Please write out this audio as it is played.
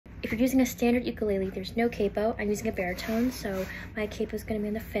If you're using a standard ukulele, there's no capo. I'm using a baritone, so my capo is going to be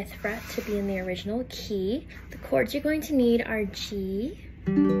on the 5th fret to be in the original key. The chords you're going to need are G,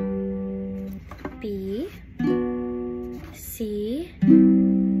 B, C,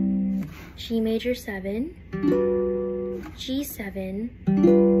 G major 7, G7,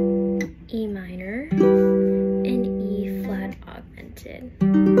 E minor, and E flat augmented.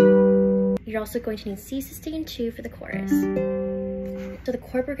 You're also going to need C sustain 2 for the chorus. So the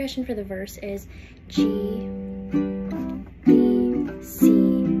chord progression for the verse is G, B, C,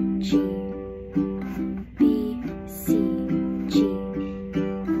 G, B, C, G,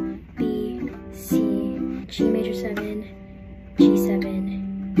 B, C, G major 7,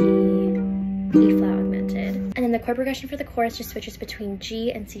 G7, E flat augmented. And then the chord progression for the chorus just switches between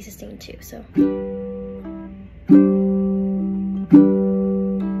G and C sustain 2. So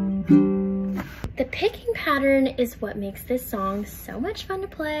the picking pattern is what makes this song so much fun to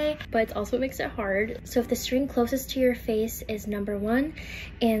play, but it's also what makes it hard. So if the string closest to your face is number 1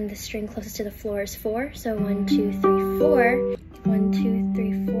 and the string closest to the floor is 4, so 1, 2, 3, 4, 1, 2,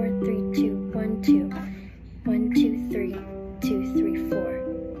 3, 4, 3, 2, 1, 2, 1, 2, 3, 2, 3, 4.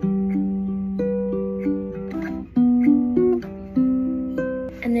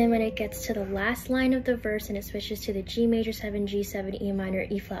 And then when it gets to the last line of the verse and it switches to the G major 7, G7, E minor,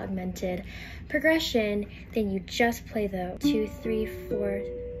 E flat augmented progression, then you just play the 2, 3, 4,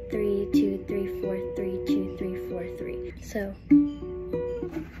 3, 2, 3, 4, 3, 2, 3, 4, 3. So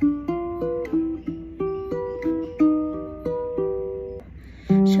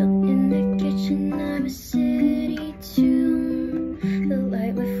chill in the kitchen of a city tune. The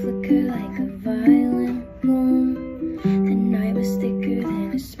light would flicker like a violent moon. The night was thicker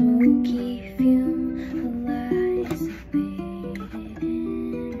than a smoky fume. The lights faded in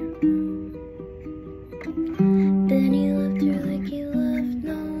a room. Then he loved her like he loved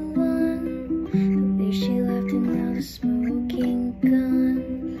no one. The way she laughed and now the smoking gun.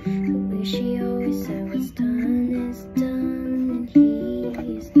 The way she always said what's done is done, and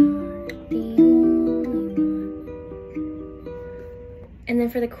he's not the only one. And then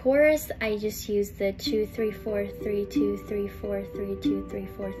for the chorus, I just used the 2, 3, 4, 3, 2, 3, 4, 3, 2, 3,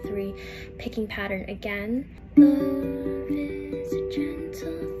 4, 3 picking pattern again. Love is a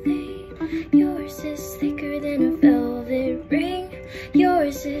gentle thing. Yours is thicker than a velvet ring.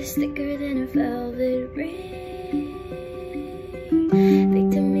 Yours is thicker than a velvet ring.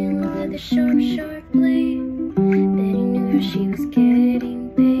 Victim in love with a sharp, sharp blade. Then he knew how she was getting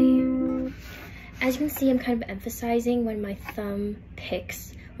paid. As you can see, I'm kind of emphasizing when my thumb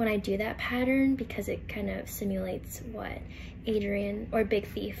picks when I do that pattern because it kind of simulates what Adrian or Big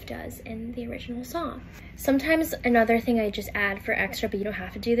Thief does in the original song. Sometimes another thing I just add for extra, but you don't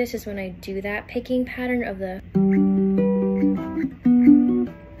have to do this, is when I do that picking pattern of the,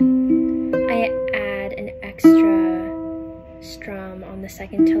 I add an extra strum on the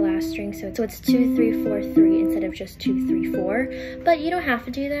second to last string, so it's 2, 3, 4, 3 instead of just 2, 3, 4. But you don't have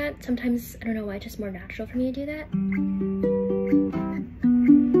to do that. Sometimes, I don't know why, it's just more natural for me to do that.